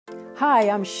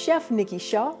Hi, I'm Chef Nikki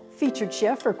Shaw, featured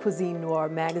chef for Cuisine Noir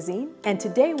magazine, and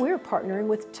today we're partnering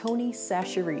with Tony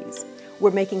Chachere's. We're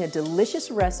making a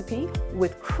delicious recipe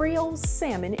with Creole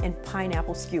salmon and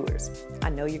pineapple skewers.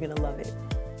 I know you're gonna love it.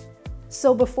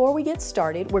 So before we get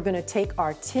started, we're gonna take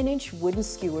our 10-inch wooden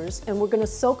skewers and we're gonna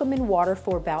soak them in water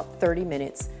for about 30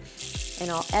 minutes. And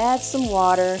I'll add some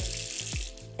water,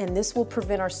 and this will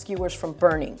prevent our skewers from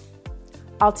burning.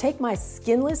 I'll take my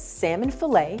skinless salmon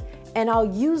fillet and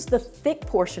I'll use the thick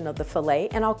portion of the fillet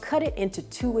and I'll cut it into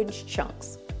 2-inch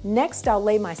chunks. Next, I'll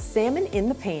lay my salmon in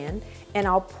the pan and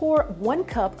I'll pour 1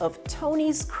 cup of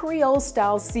Tony's Creole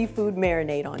style seafood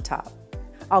marinade on top.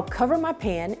 I'll cover my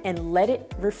pan and let it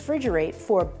refrigerate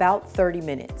for about 30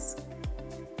 minutes.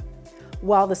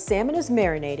 While the salmon is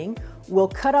marinating, we'll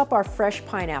cut up our fresh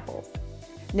pineapple.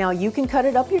 Now you can cut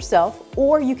it up yourself,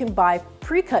 or you can buy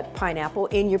pre-cut pineapple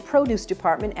in your produce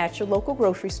department at your local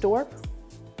grocery store,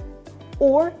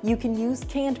 or you can use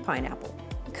canned pineapple.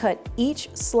 Cut each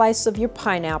slice of your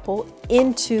pineapple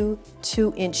into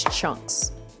 2-inch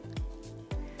chunks.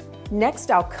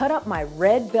 Next, I'll cut up my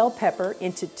red bell pepper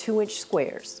into 2-inch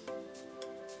squares.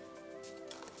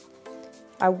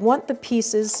 I want the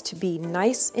pieces to be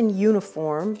nice and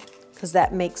uniform because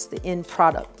that makes the end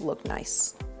product look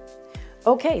nice.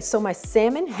 Okay, so my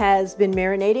salmon has been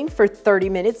marinating for 30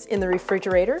 minutes in the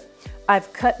refrigerator.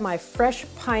 I've cut my fresh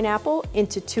pineapple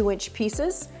into 2-inch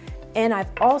pieces, and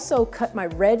I've also cut my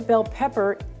red bell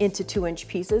pepper into 2-inch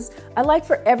pieces. I like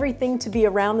for everything to be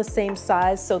around the same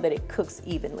size so that it cooks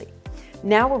evenly.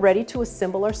 Now we're ready to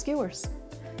assemble our skewers.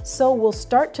 So we'll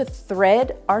start to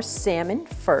thread our salmon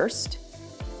first.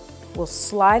 We'll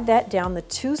slide that down the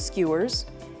 2 skewers.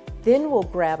 Then we'll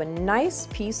grab a nice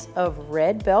piece of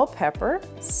red bell pepper,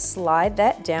 slide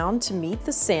that down to meet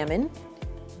the salmon.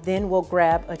 Then we'll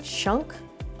grab a chunk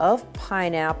of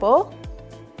pineapple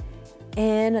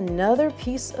and another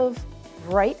piece of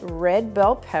bright red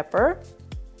bell pepper.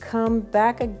 Come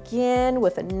back again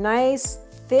with a nice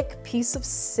thick piece of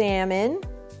salmon,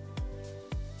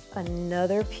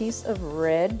 another piece of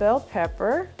red bell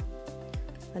pepper,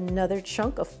 another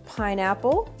chunk of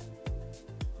pineapple,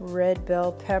 red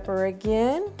bell pepper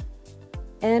again,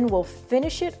 and we'll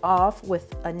finish it off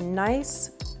with a nice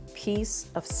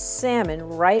piece of salmon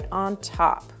right on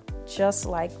top, just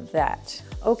like that.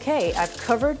 Okay, I've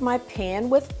covered my pan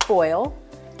with foil.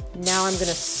 Now I'm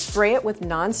gonna spray it with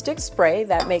nonstick spray.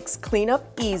 That makes cleanup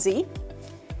easy.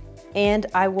 And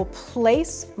I will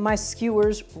place my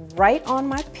skewers right on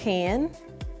my pan.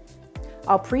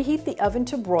 I'll preheat the oven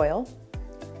to broil.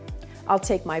 I'll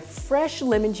take my fresh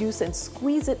lemon juice and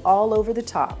squeeze it all over the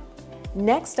top.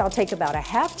 Next, I'll take about a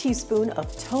half teaspoon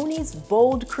of Tony's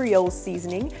Bold Creole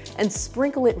seasoning and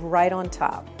sprinkle it right on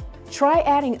top. Try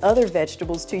adding other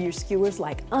vegetables to your skewers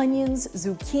like onions,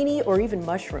 zucchini, or even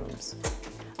mushrooms.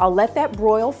 I'll let that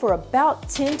broil for about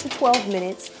 10 to 12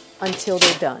 minutes until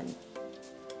they're done.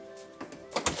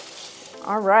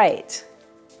 All right,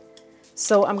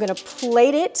 so I'm gonna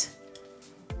plate it.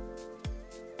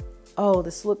 Oh,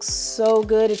 this looks so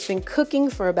good. It's been cooking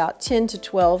for about 10 to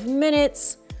 12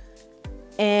 minutes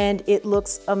and it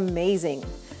looks amazing.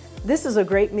 This is a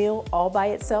great meal all by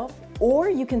itself, or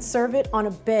you can serve it on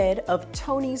a bed of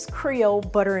Tony's Creole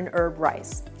butter and herb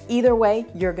rice. Either way,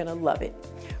 you're gonna love it.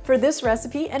 For this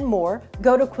recipe and more,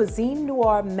 go to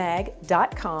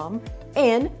cuisinenoirmag.com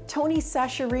and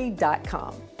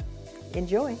tonychachere.com.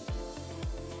 Enjoy.